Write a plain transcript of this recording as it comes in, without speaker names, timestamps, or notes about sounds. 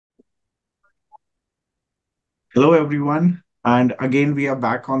Hello, everyone. And again, we are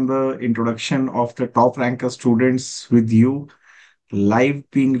back on the introduction of the top ranker students with you, live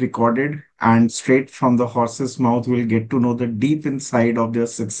being recorded and straight from the horse's mouth. We'll get to know the deep inside of their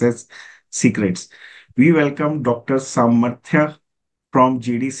success secrets. We welcome Dr. Samarthya from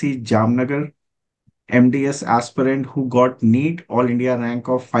GDC Jamnagar, MDS aspirant who got NEET All India rank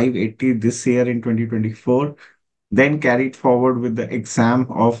of 580 this year in 2024, then carried forward with the exam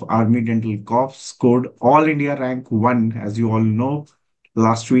of Army Dental Corps, scored All India rank 1, as you all know,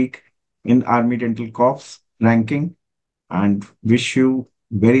 last week in Army Dental Corps ranking. And wish you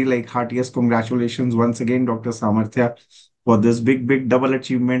very heartiest congratulations once again, Dr. Samarthya, for this big double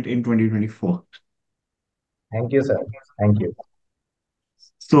achievement in 2024. Thank you, sir. Thank you.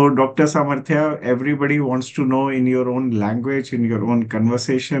 So, Dr. Samarthya, everybody wants to know in your own language, in your own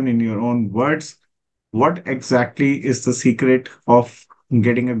conversation, in your own words, what exactly is the secret of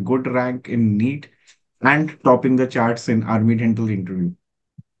getting a good rank in NEET and topping the charts in Army Dental interview?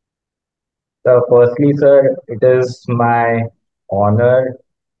 So, firstly, sir, it is my honor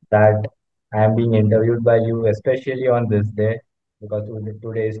that I am being interviewed by you, especially on this day, because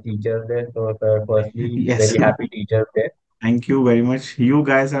today is Teachers' Day. So, sir, firstly, Yes, very happy Teachers' Day. thank you very much. You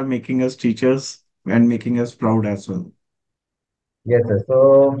guys are making us teachers and making us proud as well. Yes, sir.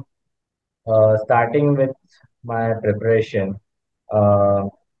 So, starting with my preparation. Uh,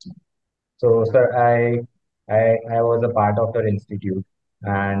 so, sir, I was a part of your institute,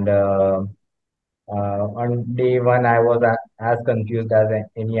 and on day one, I was as confused as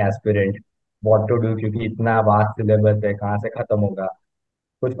any aspirant what to do क्योंकि इतना vast syllabus है कहाँ से खत्म होगा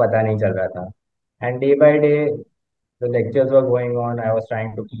कुछ पता नहीं चल रहा था and day by day the lectures were going on. I was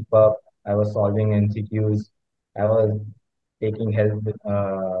trying to keep up. I was solving MCQs. I was taking help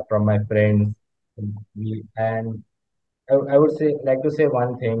from my friends. And I would say like to say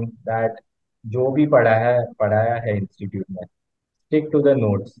one thing that जो भी पढ़ाया है institute में stick to the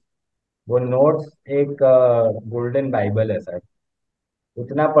notes. वो notes एक golden Bible है sir.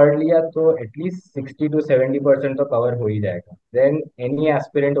 उतना पढ़ लिया तो एटलीस्ट 60 to 70% तो कवर हो ही जाएगा. Then any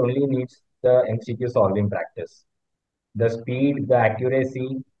aspirant only needs the MCQ solving practice, the speed, the accuracy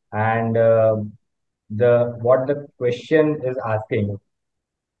and the what the question is asking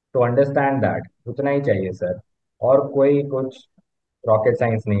to understand that. उतना ही चाहिए सर, और कोई कुछ रॉकेट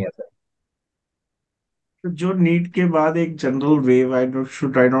साइंस नहीं है सर. तो जो नीट के बाद एक general wave I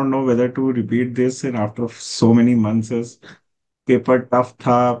don't know whether to repeat this in after so many months. Paper tough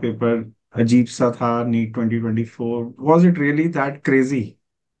था, पेपर अजीब सा था. NEET 2024 was it really that crazy?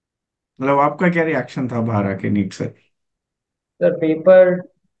 मतलब आपका क्या रिएक्शन था बाहर आके नीट से? सर पेपर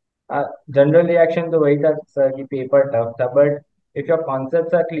जनरल रिएक्शन तो वही था सर कि पेपर टफ था, but if your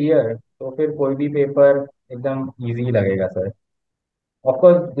concepts are clear तो फिर कोई भी पेपर एकदम इजी लगेगा sir. Of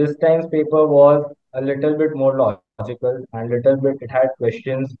course this times paper was a little bit more logical and little bit it had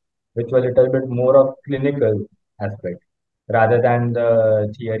questions which were little bit more of clinical aspect rather than the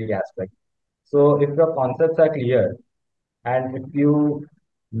theory aspect. So if your concepts are clear and if you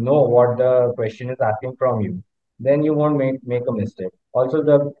know what the question is asking from you, then you won't make a mistake. Also,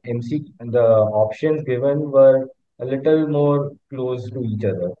 the MC, the options given were a little more close to each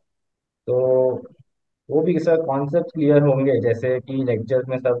other. तो वो भी sir concept clear होंगे, जैसे कि lectures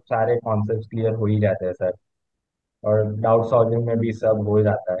में सब सारे concept clear हो ही जाते हैं सर, और डाउट सॉल्विंग में भी सब हो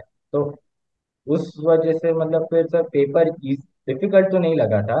जाता है. तो उस वजह से मतलब फिर सर पेपर डिफिकल्ट तो नहीं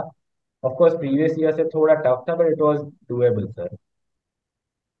लगा था. ऑफ कोर्स प्रीवियस ईयर से थोड़ा टफ था, but it was doable sir.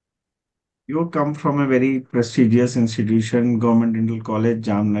 You come from a very prestigious institution, Government Dental College,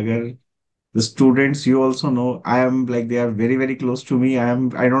 Jamnagar. The students you also know, I am like they are very close to me.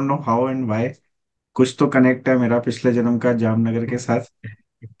 I don't know how and why. कुछ तो connect है मेरा पिछले जन्म का जामनगर के साथ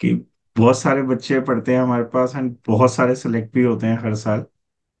कि बहुत सारे बच्चे पढ़ते हैं हमारे पास एंड बहुत सारे सेलेक्ट भी होते हैं हर साल.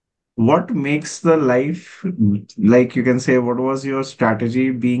 What makes the life, like you can say, what was your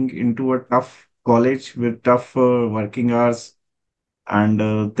strategy being into a tough college with tough working hours and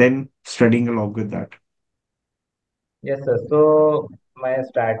then studying along with that? Yes sir. So my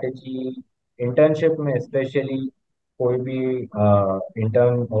strategy internship में specially, कोई भी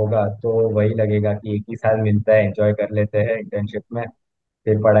intern होगा तो वही लगेगा कि एक ही साल मिलता है, एंजॉय कर लेते हैं इंटर्नशिप में,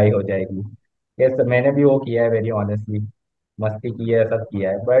 फिर पढ़ाई हो जाएगी. यस सर, मैंने भी वो किया है वेरी ऑनेस्टली. मस्ती की है, सब किया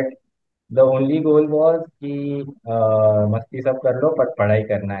है, but the only goal was कि मस्ती सब कर लो पर पढ़ाई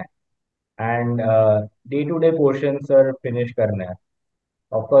करना है. And day to day portion sir finish करना है.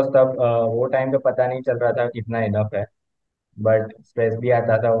 ऑफकोर्स तब वो टाइम पे पता नहीं चल रहा था कितना इनफ है, बट स्ट्रेस भी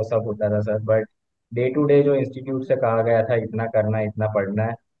आता था, वो सब होता था sir. But day to day जो इंस्टीट्यूट से कहा गया था इतना करना है, इतना पढ़ना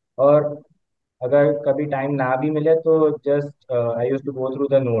है. और अगर कभी टाइम ना भी मिले तो just I use to go through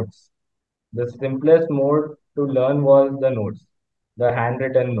the notes. The simplest mole to learn was the notes, the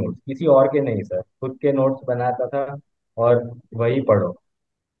handwritten notes. किसी और के नहीं सर, खुद के notes बनाता था और वही पढ़ो.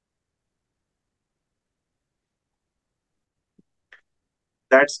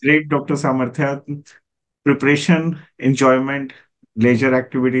 That's great, Dr. Samarthya. Preparation, enjoyment, leisure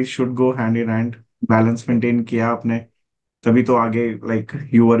activities should go hand in hand. Balance maintain किया आपने, तभी तो आगे like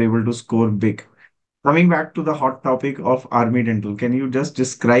you were able to score big. Coming back to the hot topic of Army Dental, can you just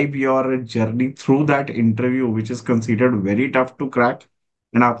describe your journey through that interview, which is considered very tough to crack?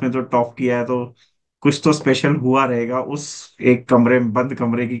 And आपने तो top किया है, तो कुछ तो special हुआ रहेगा उस एक कमरे में, बंद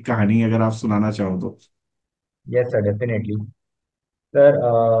कमरे की कहानी अगर आप सुनाना चाहो तो। Yes, sir, definitely. Sir,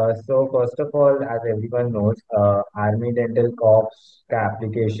 so first of all, as everyone knows, Army Dental Corps का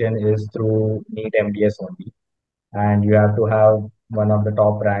application is through NEET MDS only, and you have to have one of the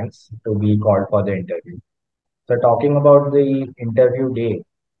top ranks to be called for the interview. So talking about the interview day,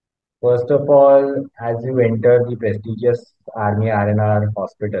 first of all, as you enter the prestigious Army RNR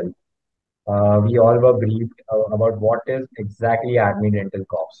hospital, we all were briefed about what is exactly Army Dental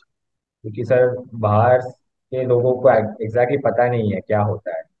Corps. क्योंकि sir बाहर के लोगों को exactly पता नहीं है क्या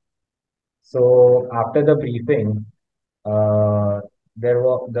होता है. So after the briefing, there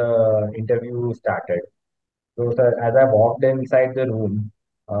was the interview started. So sir, as I walked inside the room,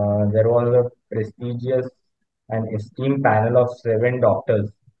 there was a prestigious and esteemed panel of 7 doctors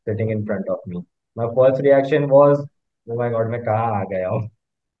sitting in front of me. My first reaction was, "Oh my God, मैं कहाँ आ गया हूँ?"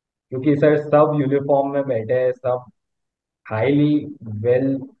 क्योंकि sir सब uniform में बैठे हैं, सब highly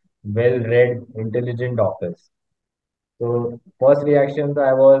well well read, intelligent doctors. So first reactions,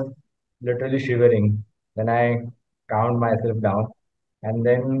 I was literally shivering. Then I calmed myself down, and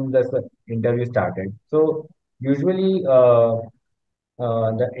then the interview started. So usually,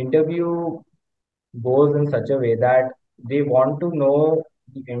 the interview goes in such a way that they want to know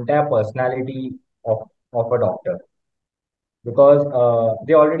the entire personality of a doctor, because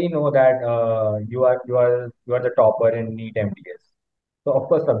they already know that you are the topper in NEET MDS. So of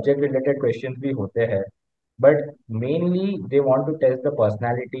course subject related questions भी होते हैं, but mainly they want to test the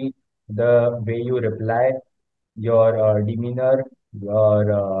personality, the way you reply, your demeanor,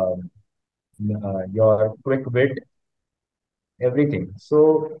 your quick wit, everything.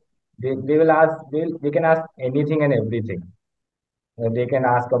 So they will ask, they can ask anything and everything. They can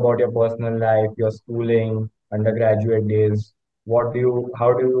ask about your personal life, your schooling, undergraduate days. How do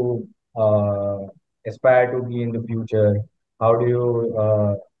you aspire to be in the future? How do you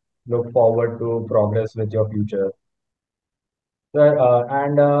look forward to progress with your future?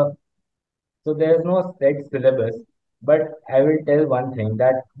 And so there's no set syllabus, but I will tell one thing,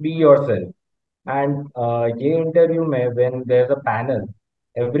 that be yourself. And ये interview में, when there's a panel,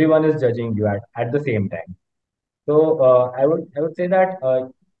 everyone is judging you at the same time. So I would say that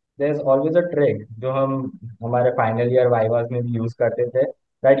there's always a trick जो हम हमारे final year vivas में भी use करते थे,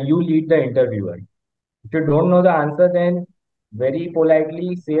 that you lead the interviewer. If you don't know the answer, then very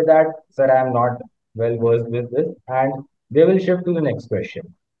politely say that, sir, I am not well versed with this, and they will shift to the next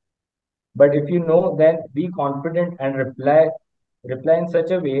question. But if you know, then be confident and reply in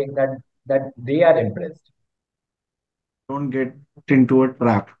such a way that they are impressed. Don't get into a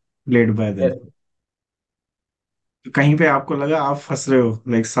trap laid by Yes, them. कहीं पे आपको लगा आप फंस रहे हो,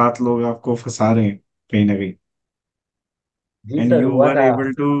 like 7 लोग आपको फंसा रहे हैं कहीं ना कहीं, जी and सर you हुआ were था.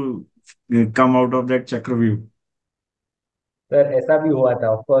 able to come out of that chakravyuh. Sir ऐसा भी हुआ था.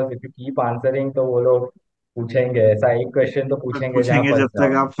 Of course if you keep answering तो वो लोग पूछेंगे, ऐसा एक क्वेश्चन तो पर पूछेंगे जहाँ पूछेंगे फंस जब तक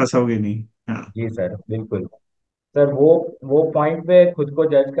जाओगे. आप फंसोगे नहीं। हाँ। जी सर बिल्कुल. सर वो पॉइंट पे खुद को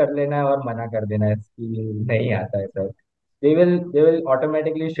जज कर लेना है और मना कर देना है कि नहीं आता है sir. They will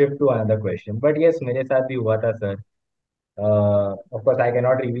automatically shift to another question. But yes, मेरे साथ भी हुआ था sir. Of course I can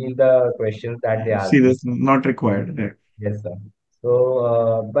not reveal the questions that they See, asked me. this not required. Yes sir. So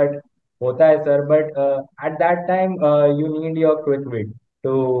but होता है sir. But at that time you need your quick wit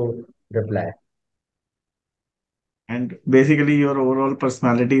to reply. And basically, your overall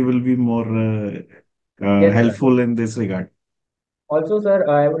personality will be more Yes, sir. helpful in this regard. Also, sir,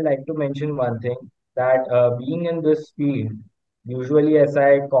 I would like to mention one thing, that being in this field, usually ऐसा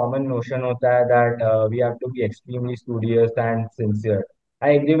एक common notion होता है that we have to be extremely studious and sincere.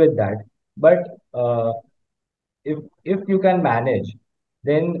 I agree with that. But if you can manage,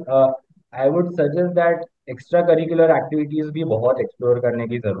 then I would suggest that extracurricular activities भी बहुत explore करने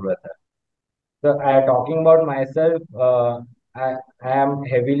की जरूरत है. So, talking about myself, I am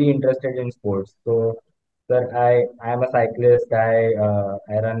heavily interested in sports. So, sir, I am a cyclist. I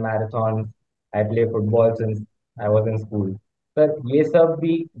run marathons. I play football since I was in school. Sir ये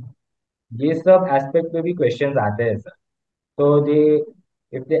सब aspect पे भी क्वेश्चंस आते हैं सर. तो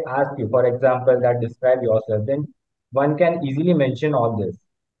if they ask you, for example, that describe yourself, then one can easily mention all this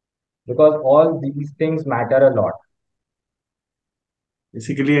because all these things matter a lot.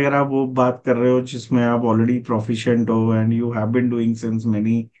 Basically अगर आप वो बात कर रहे हो जिसमें आप ऑलरेडी प्रोफिशिएंट हो and you have been doing since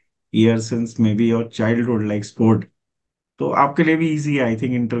many years since may be your childhood like sport, तो आपके लिए भी इजी है आई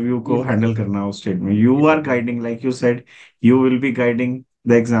थिंक इंटरव्यू जी को सर। हैंडल करना उस स्टेट में. जी you are sir. Guiding like you said, you will be guiding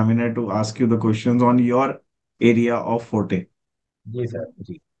the examiner to ask you the questions on your area of forte. Ji sir.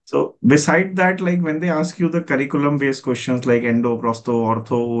 Ji. So beside that, like when they ask you the curriculum based questions like endo, prosto,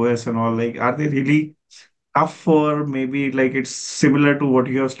 ortho, OS and all, like are they really tough, or maybe like it's similar to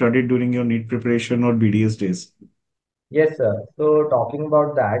what you have studied during your NEET preparation or BDS days? Yes, sir. So talking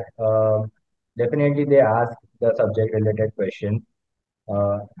about that, definitely they ask the subject related question,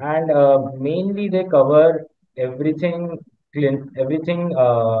 and mainly they cover everything, everything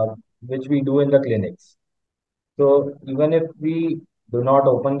which we do in the clinics. So even if we do not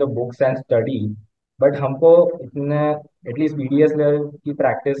open the books and study, but हमको इतना at least BDS level की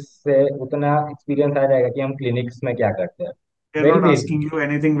practice से उतना experience आ जाएगा कि हम clinics में क्या करते हैं. They're very not asking basic. you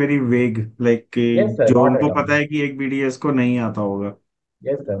anything very vague, like yes sir, जो नॉट उनको एट ऑल. पता है कि एक BDS को नहीं आता होगा.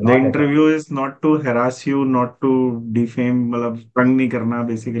 Yes sir, The not at all. interview is not to harass you, not to defame, मतलब तंग नहीं करना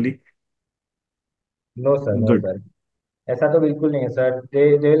basically. No sir, no Good. Sir. ऐसा तो बिल्कुल नहीं है sir. They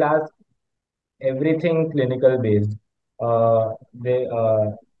will ask everything clinical based. They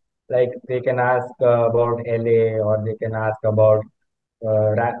like they can ask about LA, or they can ask about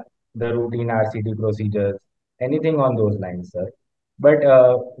the routine RCT procedures, anything on those lines, sir. But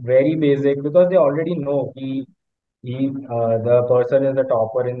very basic because they already know the person is the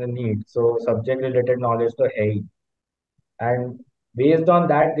topper in the NEET, so subject related knowledge to hai hi. And based on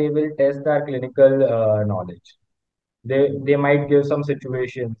that, they will test our clinical knowledge. They might give some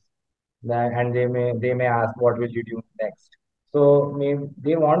situations and they may ask what will you do next. So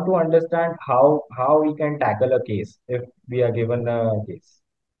they want to understand how we can tackle a case if we are given a case.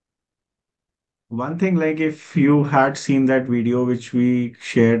 One thing, like if you had seen that video which we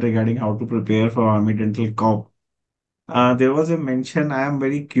shared regarding how to prepare for Army Dental Corp, there was a mention. I am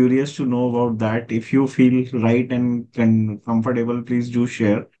very curious to know about that. If you feel right and comfortable, please do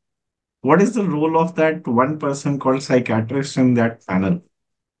share. What is the role of that one person called psychiatrist in that panel?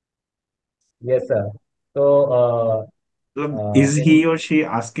 Yes, sir. So Is in he or she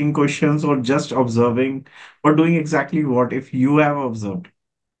asking questions or just observing or doing exactly what if you have observed?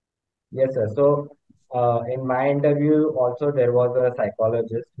 yes, sir. So in my interview also there was a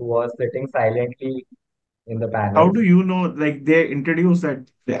psychologist who was sitting silently in the How panel. do you know? Like they introduce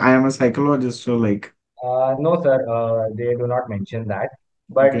that I am a psychologist, so like, No, sir. They do not mention that.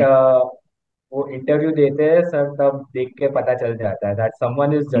 But okay. वो interview देते हैं sir, तब देख के पता चल जाता है that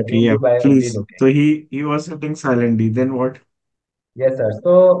someone is Okay, judging yeah, you by only please. looking. So he was sitting silently. Then what? Yes, sir.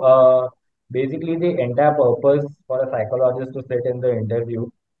 So basically, the entire purpose for a psychologist to sit in the interview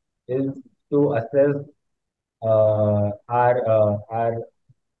is to assess our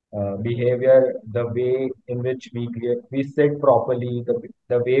behavior, the way in which we sit properly,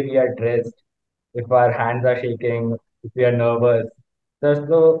 the way we are dressed, if our hands are shaking, if we are nervous.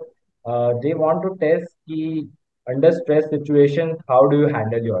 So they want to test ki under stress situations, how do you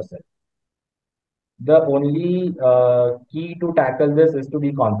handle yourself? The only key to tackle this is to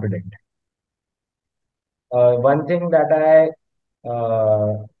be confident. One thing that I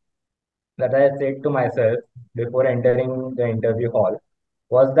said to myself before entering the interview hall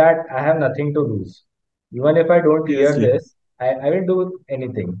was that I have nothing to lose. Even if I don't clear Seriously. this, I will do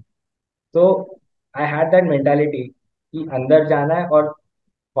anything. So I had that mentality कि अंदर जाना है और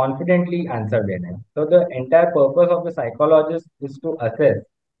confidently answer देना है. So the entire purpose of the psychologist is to assess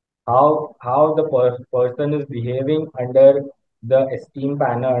how the person is behaving under the esteem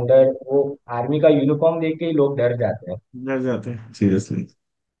panel. under वो army का uniform देख के ही लोग डर जाते हैं. डर जाते हैं सीरियसली.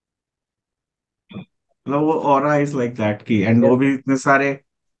 मतलब वो ऑरा इज लाइक दैट की, एंड वो Yes, भी इतने सारे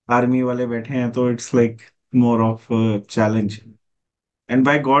आर्मी वाले बैठे हैं तो it's like more of challenge. And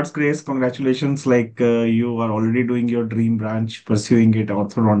by God's grace, congratulations, like you are already doing your dream branch, pursuing it,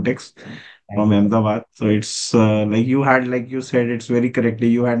 orthodontics thank from you, sir. Ahmedabad. So it's like you had, like you said, it's very correctly,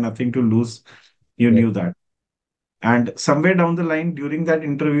 you had nothing to lose. You Yes, knew that. And somewhere down the line during that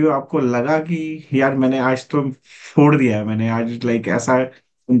interview, आपको लगा कि यार मैंने आज तो फोड़ दिया है, मैंने आज लाइक ऐसा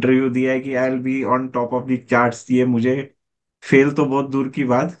इंटरव्यू दिया है कि I will be on top of the charts, ये मुझे फेल तो बहुत दूर की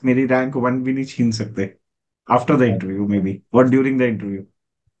बात, मेरी रैंक वन भी नहीं छीन सकते. After the interview may be और during the interview.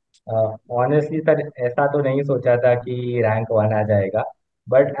 Honestly sir ऐसा तो नहीं सोचा था कि रैंक वन आ जाएगा.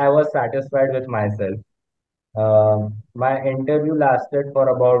 But I was satisfied with my self. My interview lasted for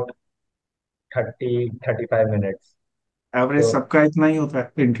about 30-35 minutes. Average तो सबका इतना ही होता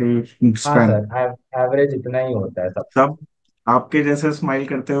है इंटरव्यू हाँ स्पैन? सर, एवरेज इतना ही होता है सबका। सब आपके जैसे स्माइल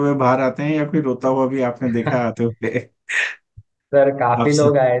करते हुए बाहर आते हैं या कोई रोता हुआ भी आपने देखा है आते हुए सर काफी आपसे?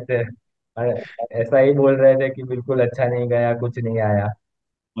 लोग आए थे और ऐसा ही बोल रहे थे कि बिल्कुल अच्छा नहीं गया, कुछ नहीं आया।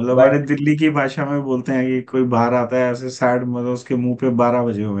 मतलब हमारे बट दिल्ली की भाषा में बोलते हैं कि कोई बाहर आता है ऐसे सैड, मतलब उसके मुंह पे 12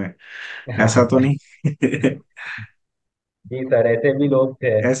 बजे हुए हैं। हाँ ऐसा तो सर, नहीं? जी सर, ऐसे भी लोग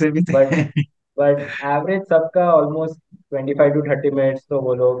थे। ऐसे भी बट थे। बट एवरेज सबका ऑलमोस्ट 25 to 30 मिनट्स तो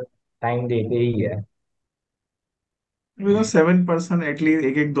वो लोग टाइम देते ही है। बिकॉज 7% एटलीस्ट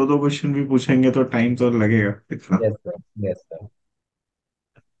एक एक दो दो क्वेश्चन भी पूछेंगे तो टाइम तो लगेगा इतना। Yes sir, yes sir.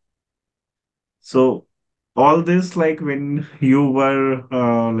 So all this, like when you were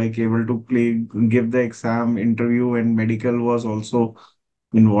like able to play, give the exam, interview, and medical was also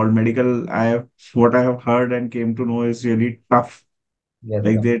involved. Medical, I have what I have heard and came to know is really tough. Yes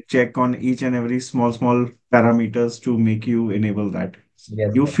Like sir, they check on each and every small parameters to make you enable that.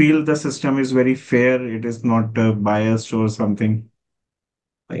 Yes You sir. feel the system is very fair. It is not biased or something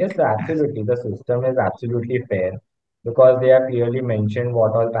Yes, like. absolutely. The system is absolutely fair because they have clearly mentioned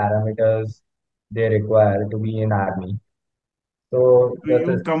what all parameters they require to be in army. So Do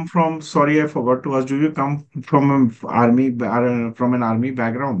you come from? Sorry, I forgot to ask. Do you come from an from an army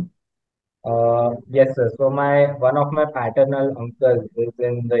background? yes, sir. So my one of my paternal uncles is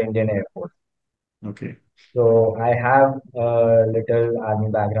in the Indian Air Force. Okay. So I have a little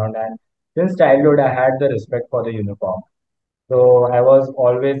army background, and since childhood I had the respect for the uniform. So I was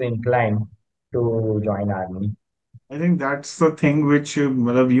always inclined to join army. I think that's the thing which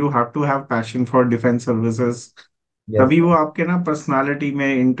मतलब you have to have passion for defense services. Yes, तभी वो sir. आपके ना personality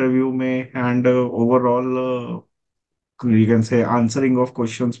में, interview में and overall you can say answering of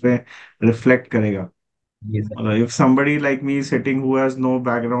questions पे reflect करेगा. Yes, sir. मतलब if somebody like me sitting who has no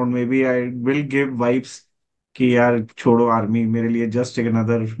background, maybe I will give vibes कि यार छोड़ो आर्मी, मेरे लिए जस्ट एक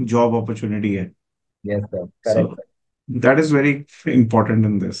अनदर जॉब अपॉर्चुनिटी है. Yes, sir. Correct, So sir. that is very important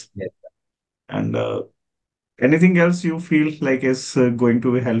in this. Yes. And anything else you feel like is going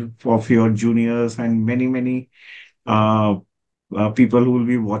to help of your juniors and many uh, people who will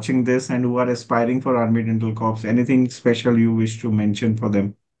be watching this and who are aspiring for Army Dental Corps? Anything special you wish to mention for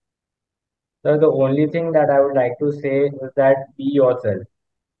them? So the only thing that I would like to say is that be yourself.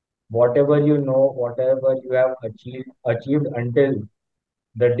 Whatever you know, whatever you have achieved until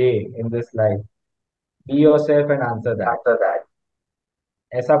the day in this life, be yourself and answer that. After that,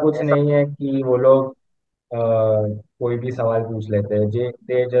 ऐसा कुछ नहीं है कि वो लोग कोई भी सवाल पूछ लेते हैं।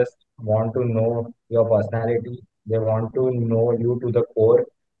 They just want to know your personality, they want to know you to the core,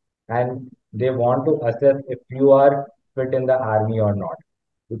 and they want to assess if you are fit in the army or not.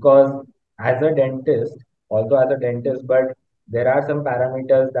 Because as a dentist, although as a dentist, but there are some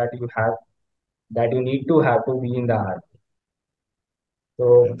parameters that you need to have to be in the army.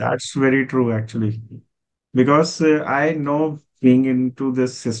 So that's very true actually. Because I know being into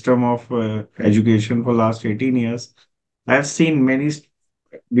this system of education for last 18 years, I've seen many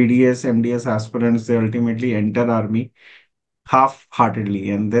BDS, MDS aspirants, they ultimately enter army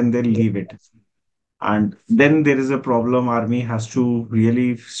half-heartedly and then they yes, leave it. And then there is a problem. Army has to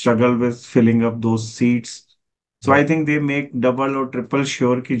really struggle with filling up those seats. So yes, I think they make double or triple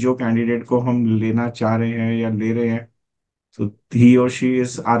sure कि जो candidate को हम लेना चाह रहे हैं या ले रहे हैं, so he or she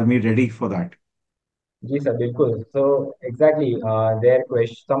is army ready for that. Ji sir, बिल्कुल। So exactly, their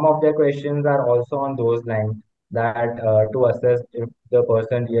question, some of their questions are also on those lines, that to assess if the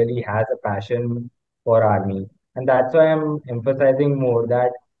person really has a passion for army, and that's why I'm emphasizing more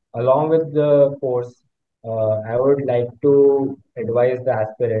that along with the course, I would like to advise the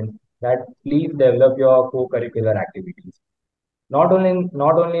aspirant that please develop your co-curricular activities, not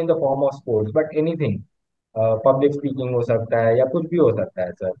only in the form of sports but anything. Public speaking हो सकता है या कुछ भी हो सकता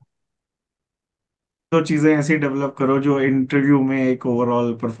है sir. तो चीजें ऐसी डेवलप करो जो इंटरव्यू में एक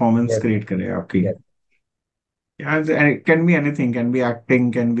ओवरऑल परफॉर्मेंस यस, क्रिएट करे आपकी. Yes, Yeah, it can be anything, can be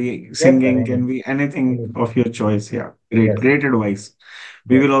acting, can be yes sir, singing, any, can be anything any, of your choice. Yeah, great, yes, great advice.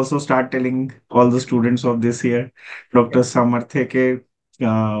 We yes, will also start telling all the students of this year Dr. Yes. Samarthya ke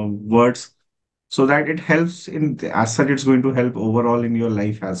words so that it helps in, as such, it's going to help overall in your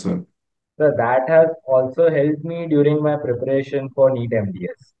life as well. So that has also helped me during my preparation for NEET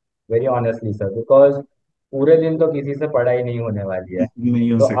MDS. Very honestly, sir, because पूरे दिन तो किसी से पढ़ाई नहीं होने वाली है।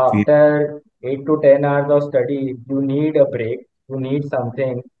 नहीं हो So सकती. after 8 to 10 hours of study, you need a break. You need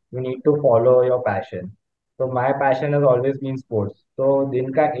something. You need to follow your passion. So my passion has always been sports. So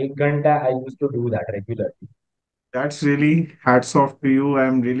दिन का 1 घंटा I used to do that regularly. That's really hats off to you.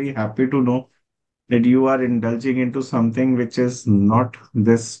 I'm really happy to know that you are indulging into something which is not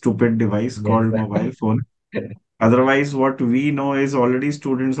this stupid device Yes, called sir. mobile phone. Otherwise, what we know is already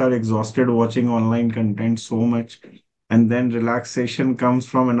students are exhausted watching online content so much, and then relaxation comes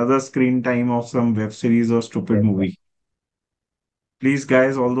from another screen time of some web series or stupid Yes, sir. movie. Please,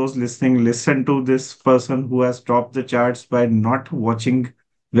 guys, all those listening, listen to this person who has topped the charts by not watching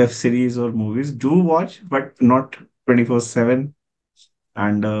web series or movies. Do watch, but not 24/7.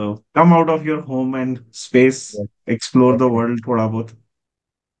 And come out of your home and space, Yes, explore the definitely, world thoda bahut.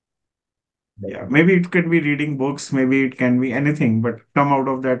 Yeah, definitely. maybe it could be reading books, maybe it can be anything, but come out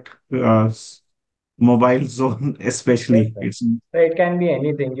of that mobile zone, Yes, especially. sir. It's So it can be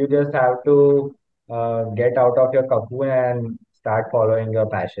anything. You just have to get out of your cocoon and start following your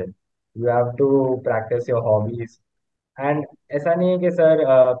passion. You have to practice your hobbies. And ऐसा नहीं है कि sir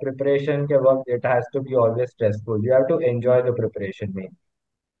preparation के वक्त it has to be always stressful. You have to enjoy the preparation में.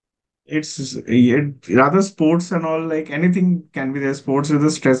 rather sports and all, like anything can be there. Sports is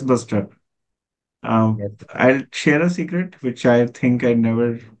a stress buster. Yes, I'll share a secret, which I think I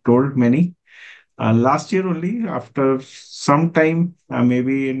never told many. Last year only, after some time,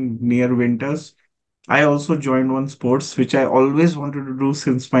 maybe in near winters, I also joined one sports, which I always wanted to do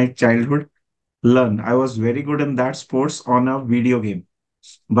since my childhood. Learn. I was very good in that sports on a video game.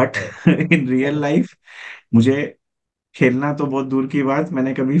 But sir. in real life, मुझे खेलना तो बहुत दूर की बात,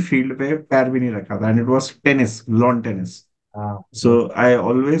 मैंने कभी field पे पैर भी नहीं रखा था. And it was tennis, lawn tennis. हाँ, So yes, I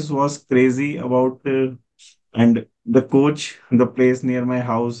always was crazy about and the coach, the place near my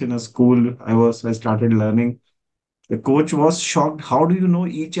house in a school I started learning. The coach was shocked. How do you know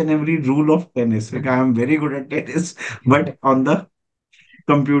each and every rule of tennis? Like I am very good at tennis, but on the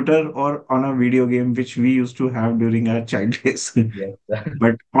computer or on a video game which we used to have during our child days. yes, sir.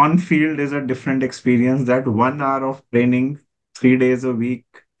 But on field is a different experience. That 1 hour of training, 3 days a week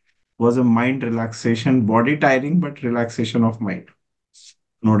was a mind relaxation, body tiring, but relaxation of mind,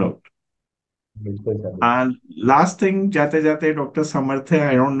 no doubt. बिल्कुल sir, बिल्कुल. And last thing, jate jate, Dr. Samarthya,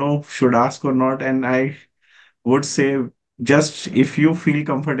 I don't know should ask or not, and I would say just if you feel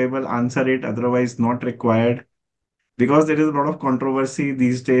comfortable, answer it. Otherwise, not required because there is a lot of controversy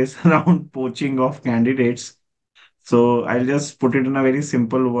these days around poaching of candidates. So I'll just put it in a very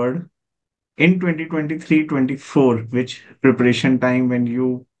simple word. In 2023-24, which preparation time when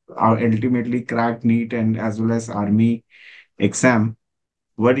you are ultimately cracked NEET and as well as Army exam,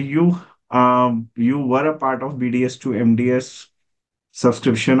 were you were a part of BDS to MDS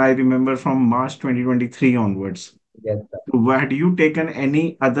subscription, I remember from March 2023 onwards. Yes, sir. Had you taken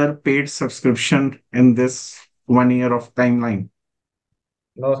any other paid subscription in this 1 year of timeline?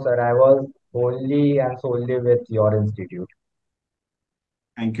 No, sir, I was wholly and solely with your institute.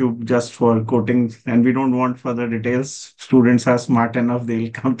 Thank you just for quoting, and we don't want further details. Students are smart enough, they'll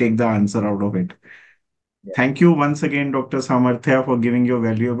come take the answer out of it. Yes, Thank you once again, Dr. Samarthya, for giving your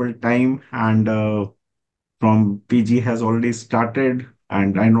valuable time. And from PG has already started,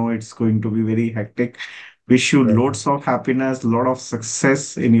 and I know it's going to be very hectic. Wish you yes, loads of happiness, lot of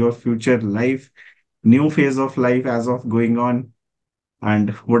success in your future life, new phase of life as of going on, and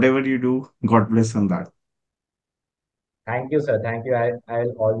whatever you do, God bless on that. thank you, sir. Thank you.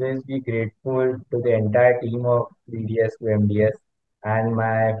 I'll always be grateful to the entire team of BDS to MDS and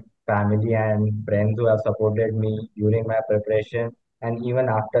my family and friends who have supported me during my preparation and even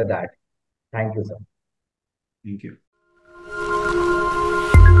after that. Thank you, sir. Thank you.